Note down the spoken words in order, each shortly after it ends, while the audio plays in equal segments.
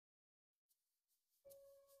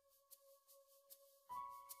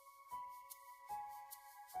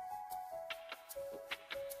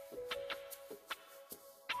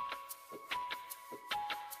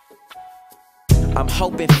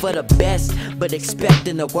hoping for the best, but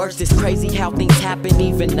expecting the worst. It's crazy how things happen,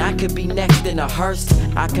 even I could be next in a hearse.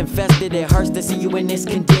 I confess that it hurts to see you in this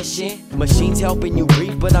condition. Machines helping you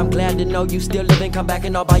breathe, but I'm glad to know you still living. Come back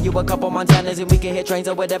and I'll buy you a couple Montanas and we can hit trains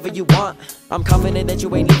or whatever you want. I'm confident that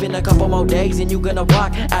you ain't leaving a couple more days, and you gonna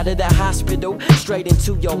walk out of that hospital straight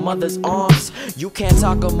into your mother's arms. You can't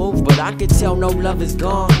talk or move, but I can tell no love is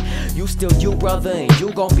gone. You still you, brother, and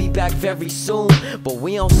you gon' be back very soon. But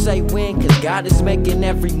we don't say when, cause God is making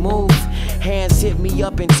every move. Hands hit me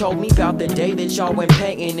up and told me about the day that y'all went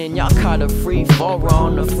painting, and y'all caught a free Phora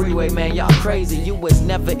on the freeway. Man, y'all crazy. You was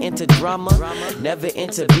never into drama, never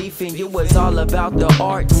into beefing. You was all about the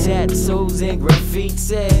art, tattoos, and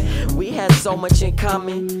graffiti. We had so much in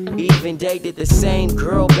common. Even dated the same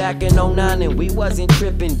girl back in 09, and we wasn't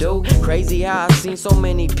tripping, dude. Crazy how I seen so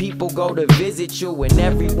many people go to visit you, and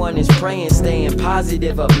everyone is praying, staying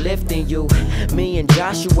positive, uplifting you. Me and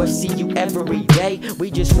Joshua see you every day. We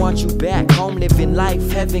just want you back home, living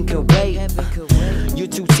life, heaven can wait. You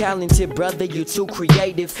too talented, brother, you too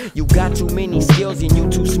creative. You got too many skills and you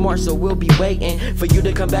too smart, so we'll be waiting for you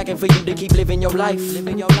to come back and for you to keep living your life.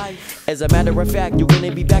 As a matter of fact, you're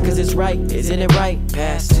gonna be back cause it's right, isn't it right?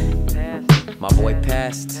 Past, my boy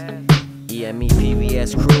Past EME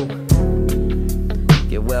PVS crew.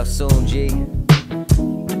 Get well soon, G.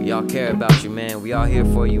 We all care about you, man. We all here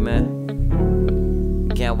for you, man.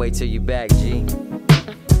 Can't wait till you back, G.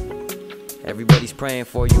 Everybody's praying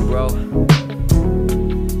for you, bro.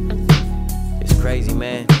 It's crazy,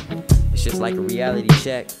 man. It's just like a reality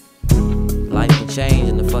check. Life can change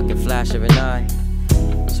in the fucking flash of an eye.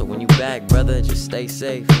 So when you back, brother, just stay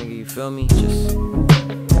safe, nigga, you feel me?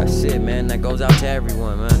 That's it, man. That goes out to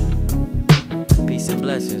everyone, man. Peace and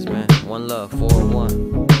blessings, man. One love,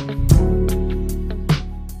 401.